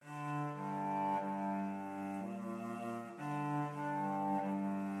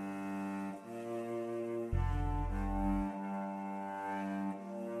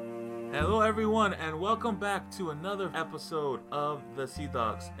Hello everyone and welcome back to another episode of the Sea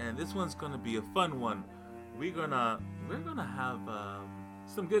Dogs, and this one's gonna be a fun one. We're gonna have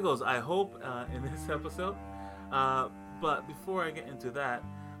some giggles, I hope, in this episode. But before I get into that,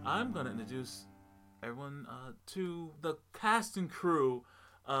 I'm gonna introduce everyone to the cast and crew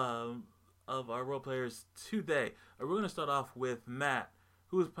of our role players today. We're gonna start off with Matt,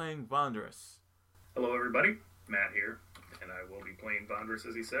 who is playing Vondrus. Hello everybody, Matt here, and I will be playing Vondrus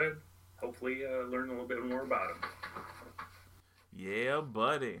as he said. Hopefully learn a little bit more about him. Yeah,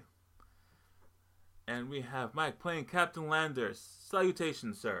 buddy. And we have Mike playing Captain Lander.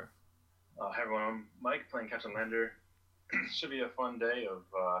 Salutations, sir. Hi everyone, I'm Mike playing Captain Lander. Should be a fun day of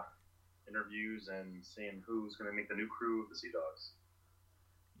interviews and seeing who's going to make the new crew of the Sea Dogs.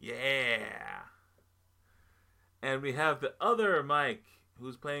 Yeah. And we have the other Mike,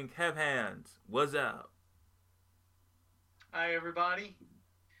 who's playing Kev Hands. What's up? Hi everybody.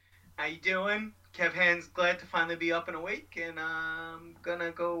 How you doing? Kev Hands, glad to finally be up and awake, and I'm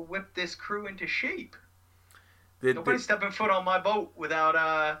gonna go whip this crew into shape. Nobody's stepping foot on my boat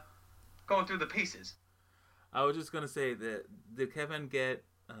without going through the paces. I was just gonna say that did Kevin get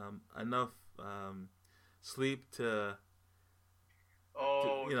enough sleep to?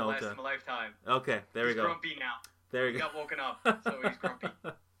 Oh, the last of a lifetime. Okay, there we go. He's grumpy now. There we go. He got woken up, so he's grumpy.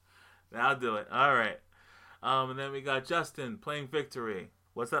 I'll do it. All right. And then we got Justin playing Victory.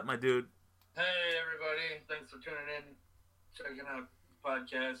 What's up, my dude? Hey, everybody. Thanks for tuning in, checking out the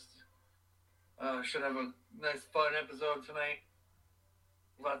podcast. Should have a nice, fun episode tonight.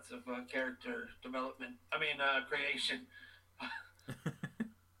 Lots of character development. Creation.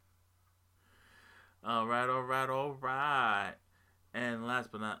 All right. And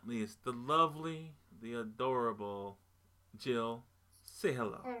last but not least, the lovely, the adorable Jill. Say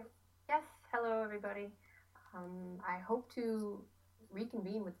hello. Hey. Yes, hello, everybody. I hope to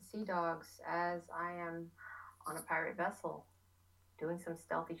reconvene with the Sea Dogs as I am on a pirate vessel doing some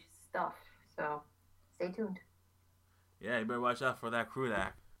stealthy stuff. So stay tuned. Yeah, you better watch out for that crew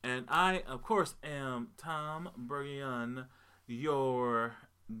act. And I, of course, am Tom Burgian, your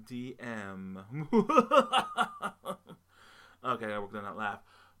DM. Okay, I worked on that laugh.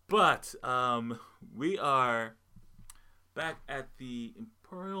 But we are back at the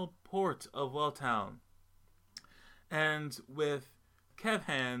Imperial Port of Welltown. And with Kev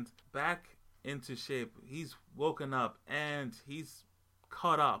Hand back into shape, he's woken up and he's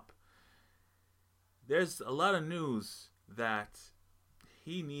caught up. There's a lot of news that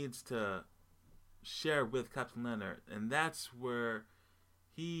he needs to share with Captain Leonard, and that's where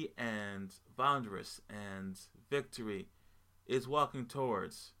he and Vondrus and Victory is walking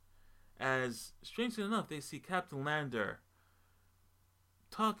towards. As, strangely enough, they see Captain Lander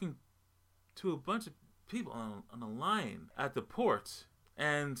talking to a bunch of people on a line at the port.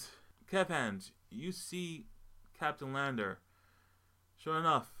 And Kev, you see Captain Lander. Sure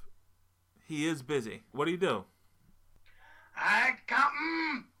enough, he is busy. What do you do? Hi,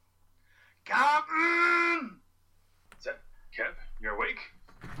 Captain! Captain! Is that Kev? You're awake?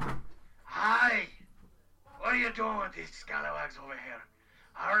 Hi! What are you doing with these scalawags over here?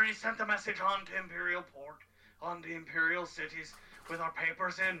 I already sent a message on to Imperial Port, on the Imperial cities, with our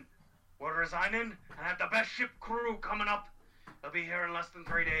papers in. We're resigning and have the best ship crew coming up. They'll be here in less than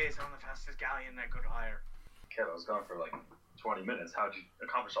 3 days on the fastest galleon they could hire. Kev, I was gone for like 20 minutes. How'd you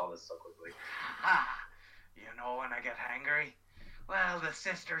accomplish all this so quickly? You know when I get hangry? Well, the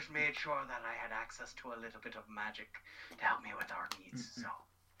sisters made sure that I had access to a little bit of magic to help me with our needs, so.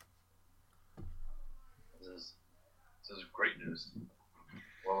 This is great news.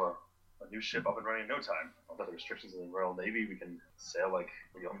 Well, a new ship up and running in no time. Without the restrictions of the Royal Navy, we can sail like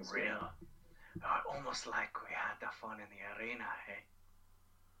we own this game. Almost like we had the fun in the arena, hey?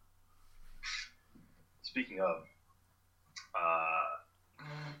 Speaking of, I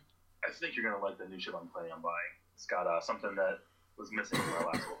think you're gonna like the new ship I'm planning on buying. It's got something that was missing from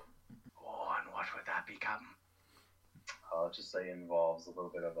our last one. Oh, and what would that be, Captain? Let's just say it involves a little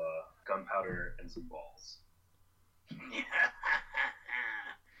bit of gunpowder and some balls.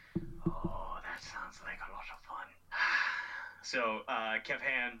 Oh, that sounds like a lot of fun. So, Kev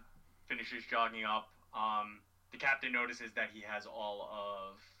Han finishes jogging up. The captain notices that he has all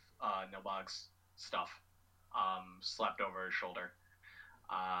of Nilbog's stuff slapped over his shoulder.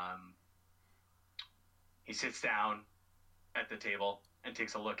 He sits down at the table and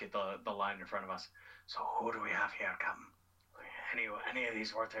takes a look at the line in front of us. So, who do we have here, Captain? Any of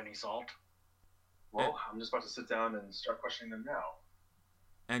these worth any salt? Well, I'm just about to sit down and start questioning them now.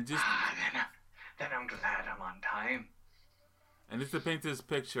 And just then I'm glad I'm on time. And just to paint this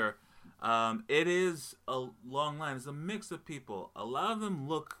picture, it is a long line. It's a mix of people. A lot of them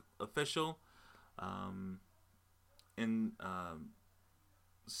look official in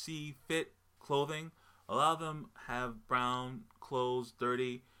see-fit clothing. A lot of them have brown clothes,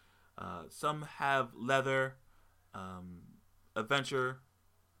 dirty. Some have leather, adventure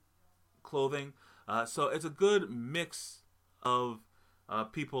clothing. So it's a good mix of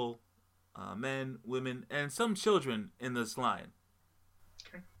people, men, women, and some children in this line.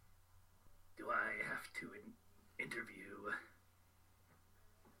 Okay. Do I have to interview?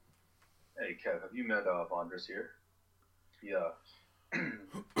 Hey, Kev, have you met Vondrus here? He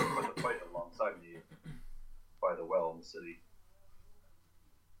put the fight alongside me by the well in the city.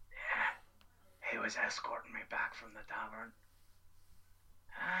 Yeah, he was escorting me back from the tavern.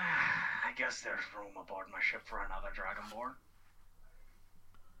 I guess there's room aboard my ship for another Dragonborn.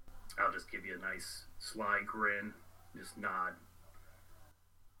 I'll just give you a nice sly grin. Just nod.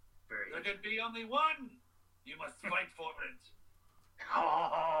 Very. There can be only one. You must fight for it.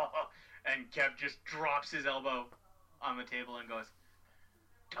 Oh, and Kev just drops his elbow on the table and goes,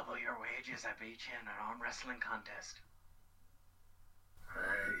 "Double your wages, I beat you in an arm wrestling contest."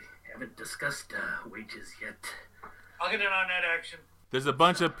 I haven't discussed wages yet. I'll get in on that action. There's a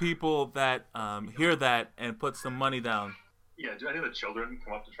bunch of people that hear that and put some money down. Yeah, do any of the children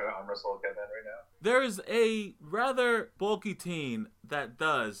come up to try to arm wrestle Kevin right now? There's a rather bulky teen that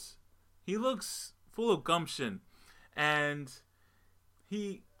does. He looks full of gumption, and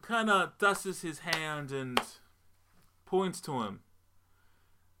he kind of dusts his hand and points to him.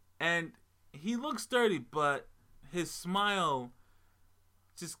 And he looks dirty, but his smile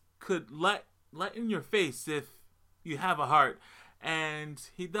just could lighten your face if you have a heart. And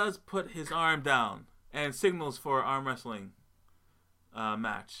he does put his arm down and signals for an arm wrestling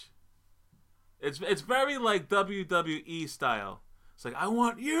match. It's very like WWE style. It's like, I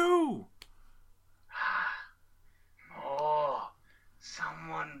want you! Oh,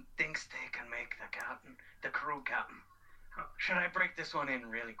 someone thinks they can make the crew captain. Should I break this one in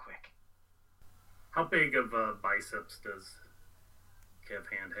really quick? How big of biceps does Kev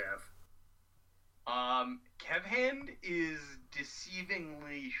Hand have? Kev Hand is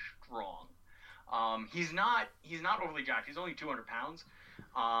deceivingly strong. He's not overly jacked. He's only 200 pounds.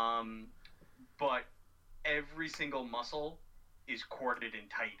 But every single muscle is corded and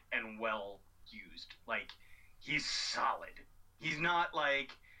tight and well used. Like, he's solid. He's not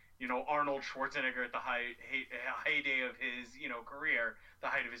like, Arnold Schwarzenegger at the heyday of his, career, the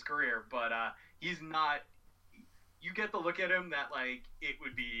height of his career. But he's not. You get the look at him that, like, it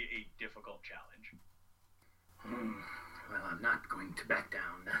would be a difficult challenge. Well, I'm not going to back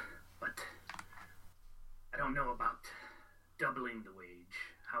down, but I don't know about doubling the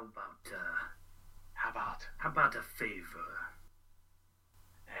wage. How about a favor?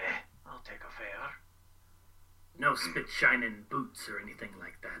 I'll take a favor. No spit shining boots or anything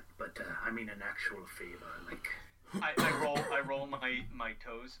like that, but I mean an actual favor, like. I roll my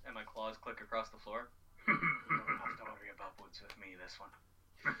toes and my claws click across the floor. Don't have to worry about boots with me this one.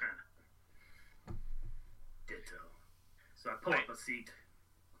 Ditto. So I pull up a seat.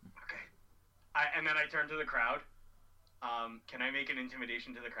 Okay. And then I turn to the crowd. Can I make an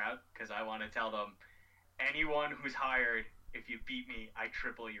intimidation to the crowd? Because I want to tell them, anyone who's hired, if you beat me, I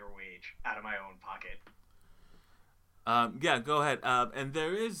triple your wage out of my own pocket. Yeah, go ahead. And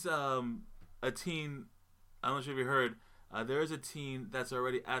there is a teen, I'm not sure if you heard, there is a teen that's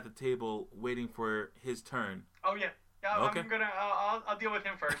already at the table waiting for his turn. Oh, yeah. Yeah, Okay. I'll deal with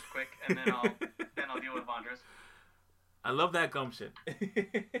him first, quick, and then I'll deal with Vondrus. I love that gumption.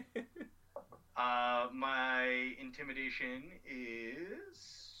 My intimidation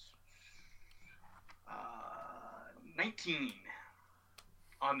is 19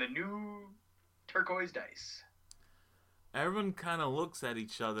 on the new turquoise dice. Everyone kind of looks at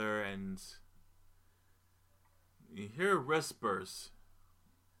each other and you hear whispers.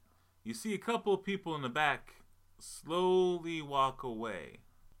 You see a couple of people in the back slowly walk away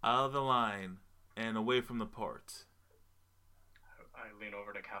out of the line and away from the port. I lean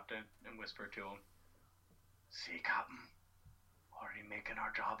over to Captain and whisper to him, "See, Captain, already making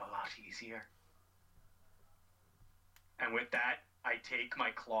our job a lot easier." And with that, I take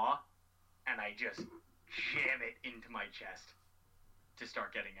my claw and I just jam it into my chest to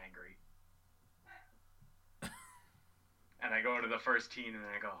start getting angry. And I go to the first teen and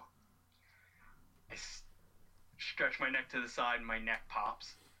I go, I stretch my neck to the side and my neck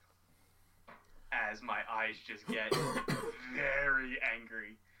pops as my eyes just get very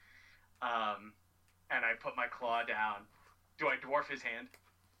angry. And I put my claw down. Do I dwarf his hand?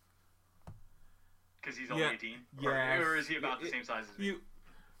 Because he's only 18? Yes. Or is he about the same size as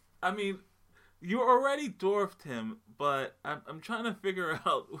me? You already dwarfed him, but I'm trying to figure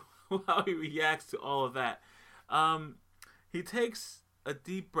out how he reacts to all of that. He takes a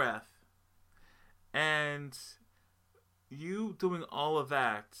deep breath, and you doing all of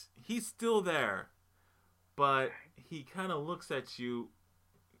that, he's still there, but he kind of looks at you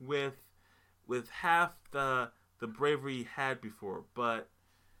with half the bravery he had before, but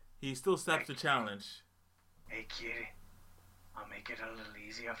he still accepts the challenge. Hey, kid, I'll make it a little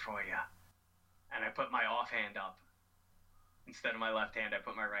easier for you. And I put my offhand up. Instead of my left hand, I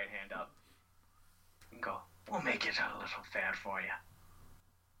put my right hand up. And go, we'll make it a little fair for you.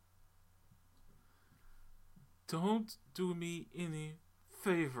 Don't do me any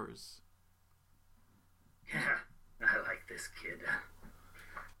favors. Yeah, I like this kid.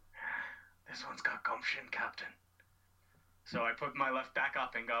 This one's got gumption, Captain. So I put my left back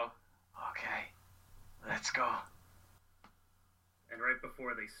up and go, okay, let's go. And right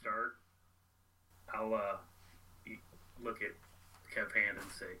before they start, I'll look at Kev Hand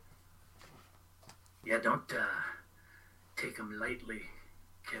and say, Yeah, don't take him lightly,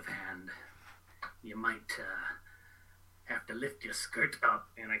 Kev Hand. You might have to lift your skirt up.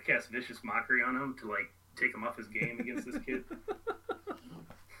 and I cast Vicious Mockery on him to, like, take him off his game against this kid.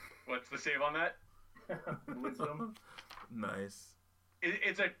 What's the save on that? Wisdom. Nice.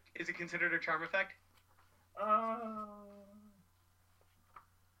 Is it considered a charm effect? I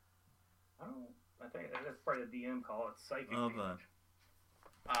think that's probably a DM call. It's psychic Hold damage.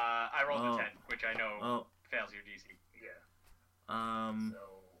 on. I rolled Oh. a 10, which I know Oh, fails your DC. Yeah.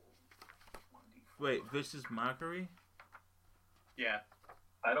 So. 1d4. wait, vicious mockery? Yeah.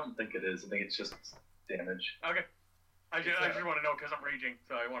 I don't think it is. I think it's just damage. Okay. I just want to know because I'm raging,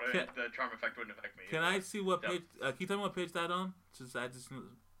 so I want to. The charm effect wouldn't affect me. Can I see what Yep. page? Can you tell me what page that on? Just I just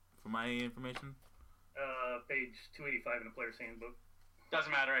for my information. Page 285 in the player's handbook.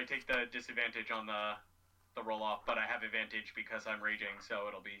 Doesn't matter. I take the disadvantage on the roll off, but I have advantage because I'm raging, so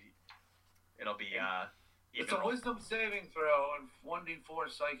it'll be It's even a roll. wisdom saving throw and 1d4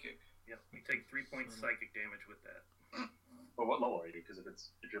 psychic. Yep. You take 3 points psychic damage with that. But what level are you? Because if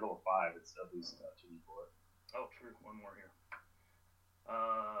you're level 5, it's at least 2d4. Oh, true. One more here.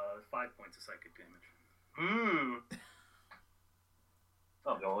 5 points of psychic damage. Ooh.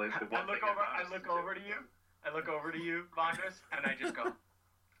 Oh, the only the one I look thing over. that I matters look is over to it. you. I look over to you, Vondrus, and I just go. You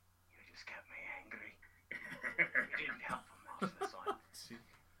just kept me angry. You didn't help him most this one.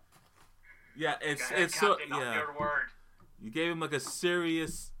 Yeah, Go ahead, it's so Captain, on yeah. your word. You gave him like a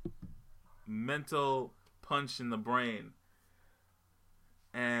serious mental punch in the brain,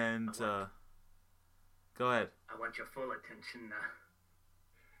 and go ahead. I want your full attention.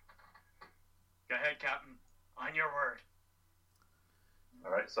 Go ahead, Captain. On your word.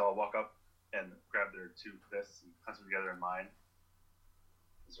 Alright, so I'll walk up and grab their 2 fists and clench them together in mine.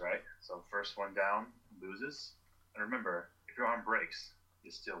 That's right. So first one down loses. And remember, if your arm breaks, you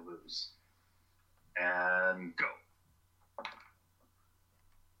still lose. And go.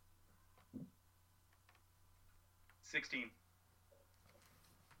 $16.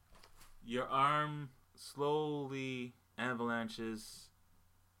 Your arm slowly avalanches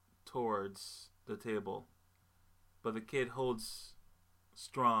towards the table, but the kid holds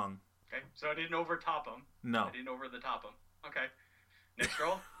strong. Okay, so I didn't overtop him. No. I didn't over the top him. Okay. Next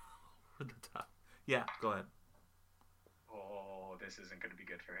roll. Over the top. Yeah, go ahead. Oh, this isn't going to be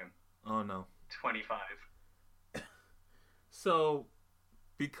good for him. Oh no. 25. So,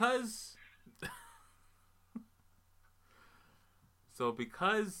 because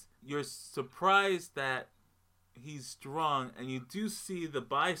you're surprised that he's strong and you do see the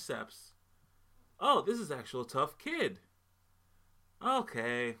biceps. Oh, this is actually a tough kid.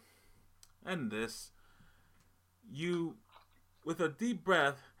 Okay. And this. You, with a deep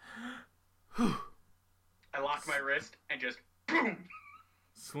breath, I lock my wrist and just boom.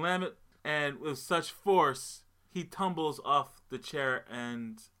 slam it, and with such force, he tumbles off the chair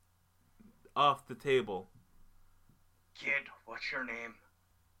and off the table. Kid, what's your name?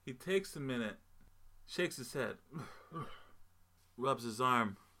 He takes a minute, shakes his head, rubs his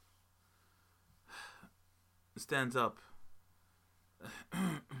arm, stands up.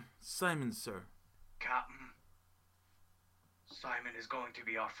 Simon, sir. Captain. Simon is going to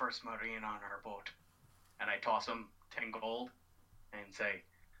be our first Marine on our boat. And I toss him 10 gold and say,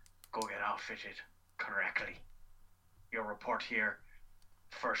 go get outfitted correctly. You'll report here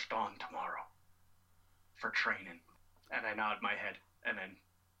first dawn tomorrow for training. And I nod my head and then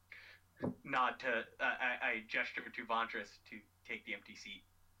nod to, I gesture to Vondrus to take the empty seat.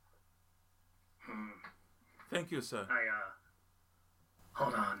 Thank you, sir.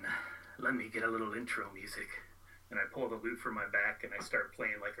 Hold on. Let me get a little intro music. And I pull the lute from my back and I start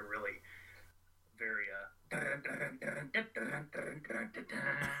playing like a really very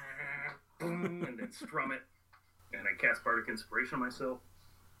boom, and then strum it. And I cast Bardic Inspiration on myself.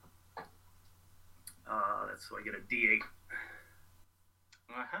 That's so I get a D8.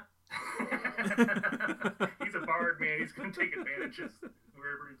 He's a bard, man. He's going to take advantages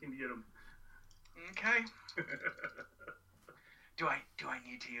wherever he can get them. Okay. Do I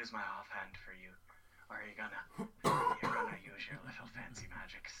need to use my offhand for you, or are you gonna use your little fancy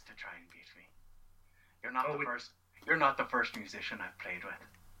magics to try and beat me? You're not the first. You're not the first musician I've played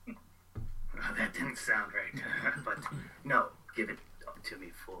with. Well, that didn't sound right. But no, give it to me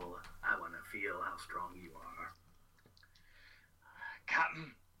full. I want to feel how strong you are.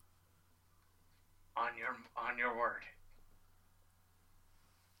 Captain, on your word.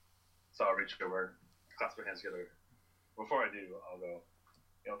 So I'll reach over, clasp my hands together. Before I do, I'll go,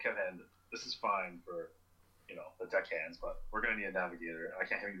 Kevin, this is fine for, the deckhands, but we're going to need a navigator. I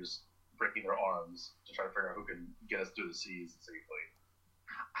can't have you just breaking their arms to try to figure out who can get us through the seas safely.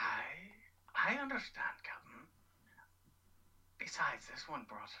 I understand, Captain. Besides, this one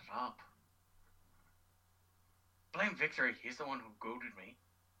brought it up. Blame Victory. He's the one who goaded me.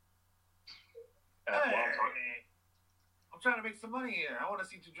 I'm trying to make some money here. I want to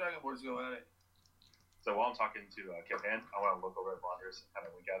see two Dragonborns go at it. So while I'm talking to Kevin, I want to look over at Vondris and kind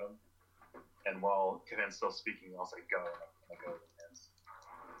of wink at him. And while Kevin's still speaking, I'll say go. And I go with hands.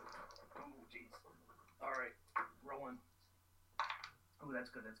 Oh, jeez. All right. Rolling. Oh, that's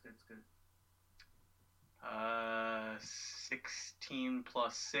good. 16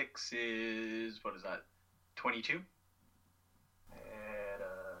 plus 6 is, what is that, 22? Add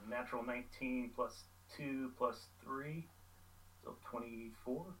a natural 19 plus 2 plus 3, so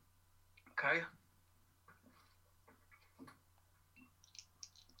 24. Okay.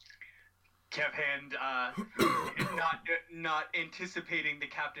 Kevhand, not anticipating the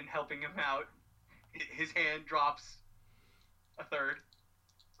captain helping him out, his hand drops a third.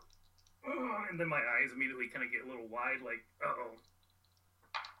 And then my eyes immediately kind of get a little wide, like, uh-oh.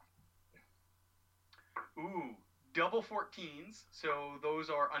 Ooh, double 14s, so those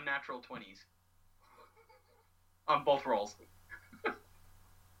are unnatural 20s. On both rolls.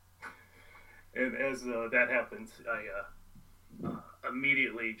 And as that happens, I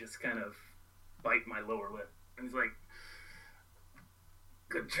immediately just kind of bite my lower lip. And he's like,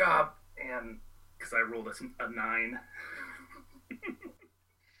 good job. And because I rolled a 9.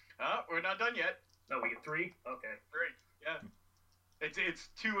 We're not done yet. No, we get 3? Okay. 3, yeah. It's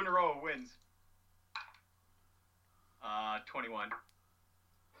 2 in a row of wins. 21.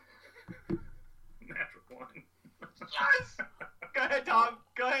 Natural 1. Yes! Go ahead, Tom.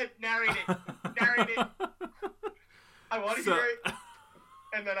 Go ahead, narrate it. I want to hear it,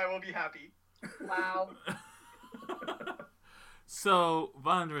 and then I will be happy. Wow. So,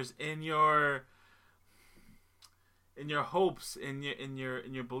 Vondris, in your hopes, in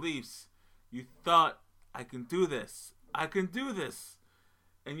your beliefs, you thought, I can do this,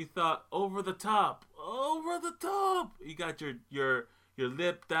 and you thought over the top. You got your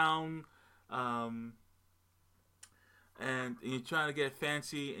lip down, and you're trying to get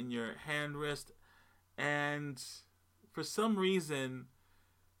fancy in your hand wrist, and for some reason,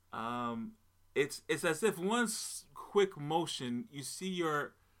 it's as if one quick motion, you see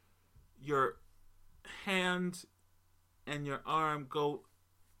your hand and your arm go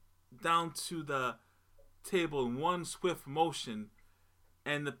down to the table in one swift motion,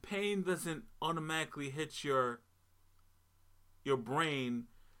 and the pain doesn't automatically hit your brain,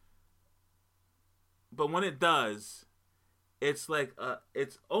 but when it does, it's like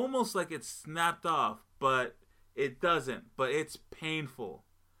it's almost like it's snapped off, but it doesn't, but it's painful.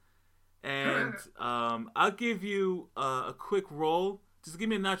 And I'll give you a quick roll. Just give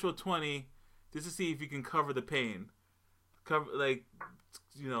me a natural 20 just to see if you can cover the pain.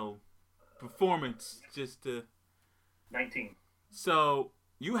 Performance just to... 19. So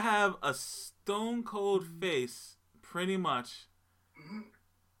you have a stone cold face, pretty much,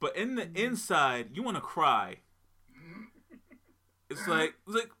 but in the inside, you want to cry. It's like,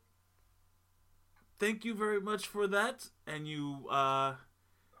 thank you very much for that, and you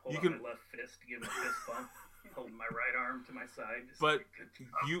Hold on my left fist to give it a fist bump. Holding my right arm to my side. But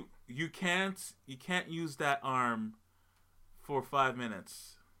you can't use that arm for 5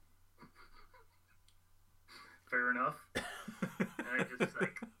 minutes. Fair enough. And I just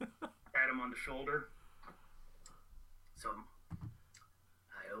pat him on the shoulder. So,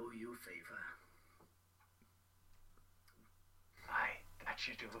 I owe you a favor.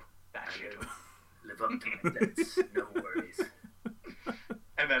 That you do. Live up to my debts. No worries.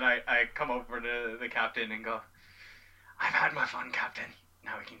 And then I come over to the captain and go, I've had my fun, Captain.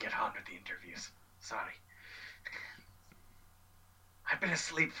 Now we can get on with the interviews. Sorry. I've been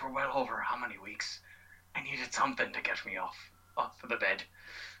asleep for well over how many weeks? I needed something to get me off of the bed.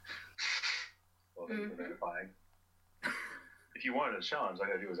 Well, thank you for verifying. If you wanted a challenge, all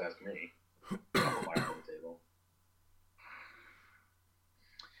you gotta do is ask me. I'll put mine on the table.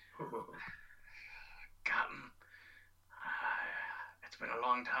 Captain, it's been a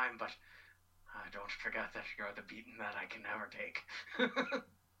long time, but don't forget that you're the beating that I can never take.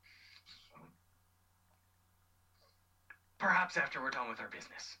 Perhaps after we're done with our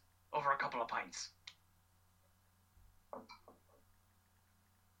business, over a couple of pints.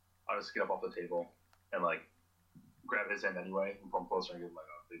 I'll just get up off the table and like grab his hand anyway and pull him closer and give him like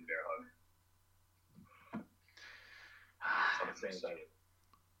a big bear hug. I At the same time.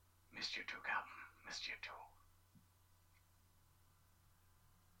 missed you too, Captain. Missed you too.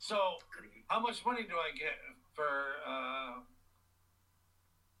 So, how much money do I get for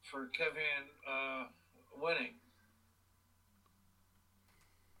Kevin winning?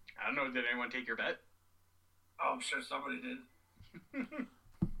 I don't know. Did anyone take your bet? Oh, I'm sure somebody did.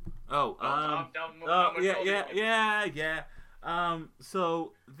 Yeah.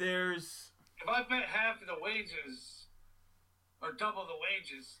 So there's. If I bet half of the wages, or double the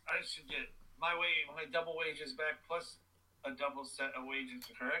wages, I should get my double wages back plus a double set of wages,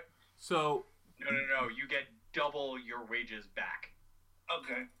 correct? So. No. You get double your wages back.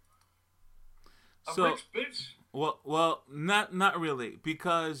 Okay. A So, rich bitch? well, not really,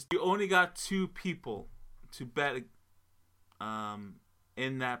 because you only got 2 people to bet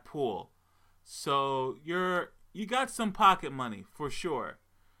in that pool. So you got some pocket money for sure,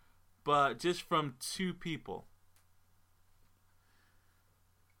 but just from 2 people.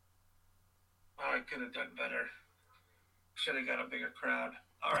 Oh, I could have done better. Should have got a bigger crowd.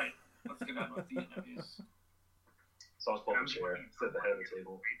 All right, let's get on with the interviews. So I'll just pull up a chair, sit at the head of the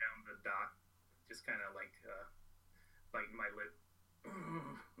table. Way down the dock, just kind of like biting my lip.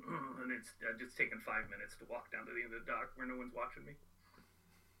 And it's just taking 5 minutes to walk down to the end of the dock where no one's watching me.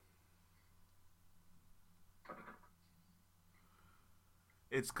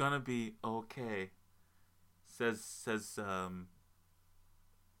 It's gonna be okay, says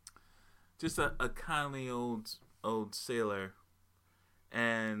just a kindly old sailor,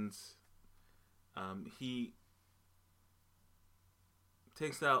 and he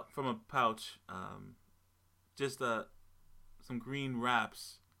takes out from a pouch just some green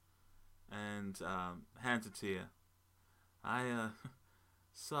wraps and hands it to you. I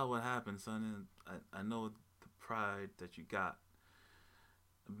saw what happened, son, and I know the pride that you got.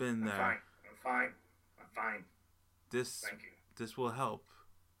 I've been there. I'm fine. This Thank you. this will help.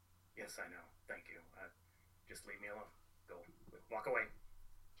 Yes, I know. Thank you. Just leave me alone. Go. Walk away.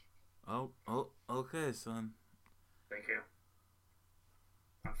 Oh, okay, son. Thank you.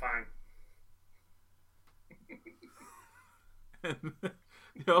 I'm fine. And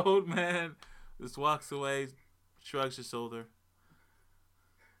the old man just walks away, shrugs his shoulder.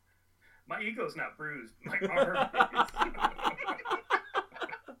 My ego's not bruised. My arm is.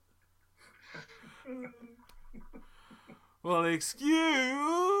 Well,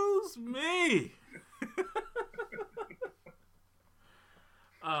 excuse me.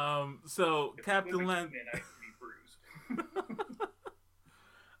 So Captain Land. I can be bruised.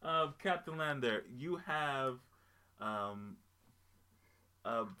 Captain Lander, you have a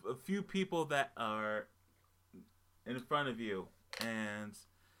few people that are in front of you, and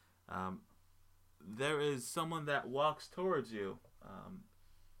there is someone that walks towards you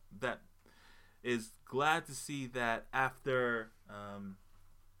that is glad to see that after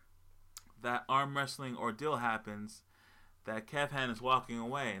that arm wrestling ordeal happens, that Kevhan is walking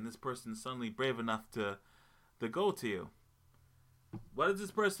away, and this person is suddenly brave enough to go to you. What does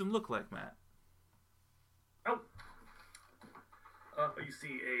this person look like, Matt? You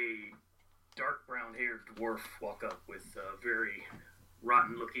see a dark brown-haired dwarf walk up with very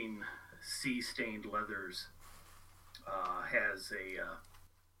rotten-looking, sea-stained leathers. Has a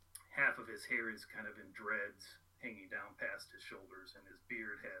half of his hair is kind of in dreads, hanging down past his shoulders, and his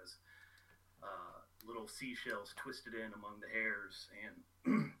beard has little seashells twisted in among the hairs,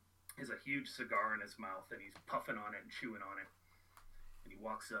 and has a huge cigar in his mouth, and he's puffing on it and chewing on it. And he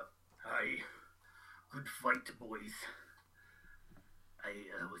walks up. Aye. Good fight, boys. I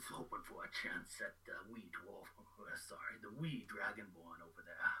was hoping for a chance at the wee dragonborn over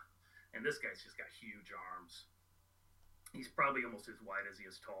there. And this guy's just got huge arms. He's probably almost as wide as he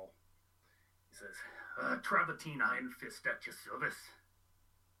is tall. He says, Travertine Iron Fist at your service.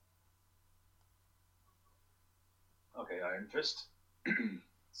 Okay, Iron Fist.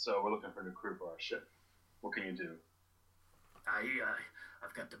 So we're looking for a new crew for our ship. What can you do?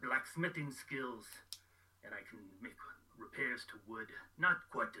 I've got the blacksmithing skills, and I can make repairs to wood. Not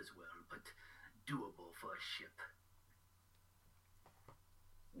quite as well, but doable for a ship.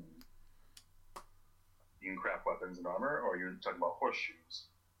 You can craft weapons and armor, or you're talking about horseshoes?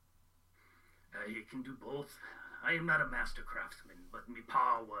 You can do both. I am not a master craftsman, but me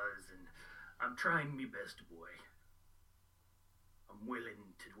pa was, and I'm trying me best, boy. I'm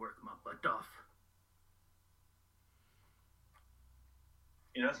willing to work my butt off.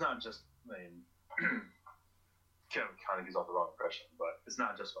 You know, it's not just, Kevin kind of gives off the wrong impression, but it's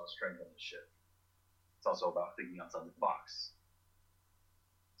not just about strength on the ship. It's also about thinking outside the box.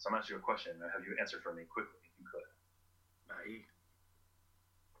 So I'm asking you a question, and have you answer for me quickly, if you could. Aye.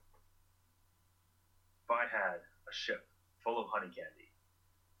 If I had a ship full of honey candy,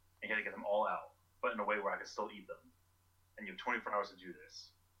 and you had to get them all out, but in a way where I could still eat them, and you have 24 hours to do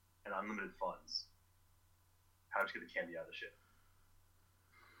this, and unlimited funds, how would you get the candy out of the ship?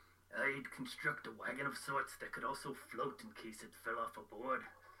 I'd construct a wagon of sorts that could also float in case it fell off a board,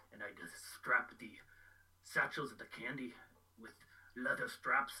 and I'd strap the satchels of the candy with leather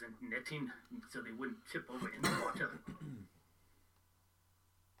straps and netting so they wouldn't tip over in the water.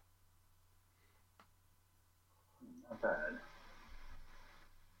 Not bad.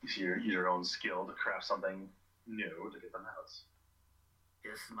 You see, use your own skill to craft something new to get them out.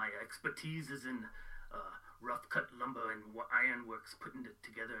 Yes, my expertise is in rough cut lumber and ironworks, putting it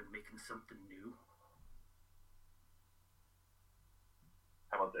together and making something new.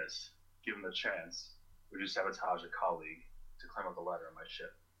 How about this? Given the chance, would you sabotage a colleague to climb up the ladder on my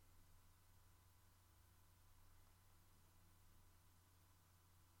ship?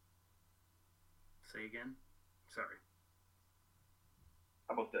 Say again? Sorry.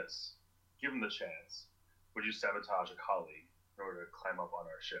 How about this? Given the chance, would you sabotage a colleague in order to climb up on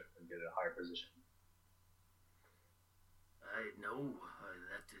our ship and get a higher position? No,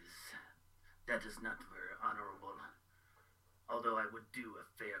 that is not very honorable. Although I would do a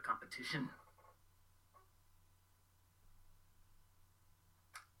fair competition.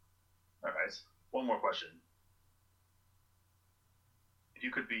 Alright, one more question. If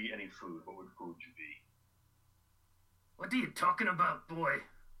you could be any food, what would food you be? What are you talking about, boy?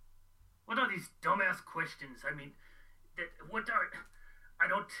 What are these dumbass questions? I mean, I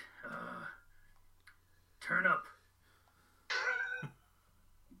don't, turn up.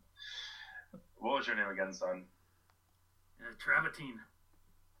 What was your name again, son? Travertine.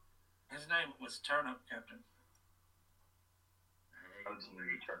 His name was Turnip, Captain.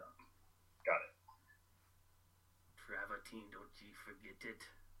 Turn up. Got it. Travertine, don't you forget it.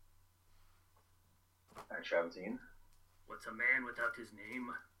 Alright, Travertine. What's a man without his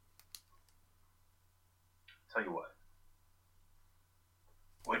name? Tell you what.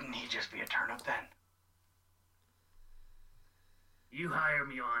 Wouldn't he just be a turnip then? You hire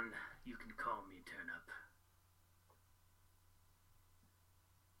me on, you can call me Turnip.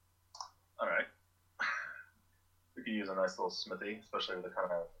 Alright. We could use a nice little smithy, especially with the kind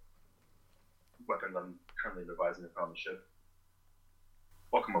of weapons I'm currently devising to put on the ship.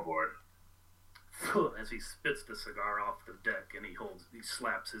 Welcome aboard. As he spits the cigar off the deck and he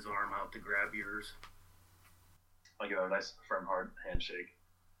slaps his arm out to grab yours. I'll give him a nice, firm, hard handshake.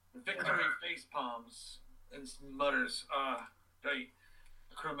 Victory face palms and mutters, right,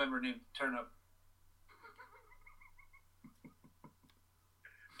 a crew member named Turnip.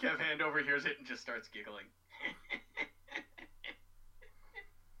 Kev Hand overhears it and just starts giggling.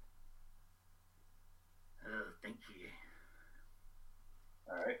 Thank you.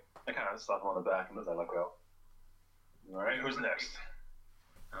 Alright. I kind of slap him on the back as I let go. Alright, who's next?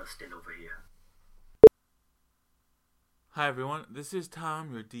 I'll stand over here. Hi everyone, this is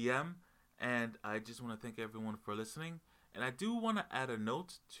Tom, your DM, and I just want to thank everyone for listening. And I do want to add a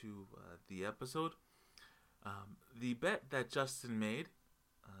note to the episode. The bet that Justin made,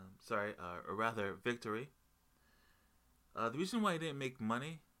 or rather Victory, the reason why he didn't make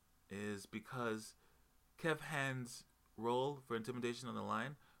money is because Kev Hand's role for intimidation on the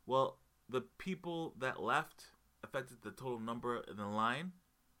line, well, the people that left affected the total number in the line.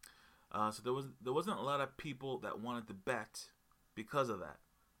 So there wasn't a lot of people that wanted to bet because of that,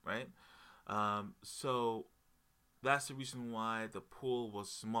 right? So that's the reason why the pool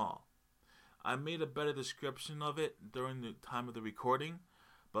was small. I made a better description of it during the time of the recording,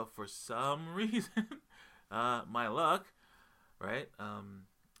 but for some reason, my luck, right?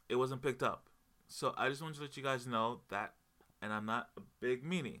 It wasn't picked up. So I just wanted to let you guys know that, and I'm not a big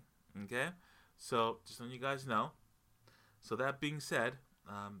meanie, okay? So just letting you guys know. So that being said,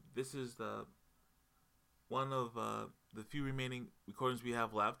 this is the one of the few remaining recordings we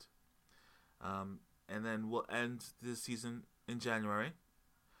have left, and then we'll end this season in January.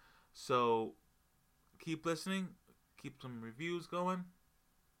 So keep listening, keep some reviews going,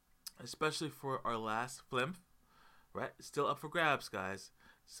 especially for our last flimp. Right, still up for grabs, guys.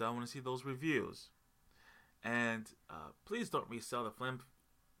 So I want to see those reviews. And please don't resell the flimp.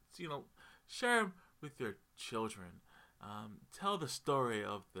 Share them with your children. Tell the story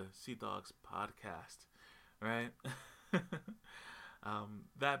of the Sea Dogs podcast, right?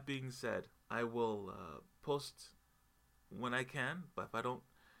 That being said, I will post when I can, but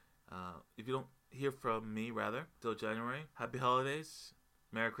if you don't hear from me, rather, till January, happy holidays,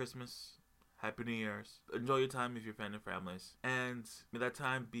 Merry Christmas, Happy New Year's. Enjoy your time with your friends and families. And may that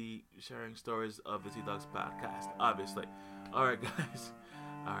time be sharing stories of the Sea Dogs podcast, obviously. Alright, guys.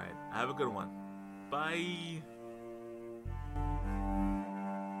 Alright, have a good one. Bye.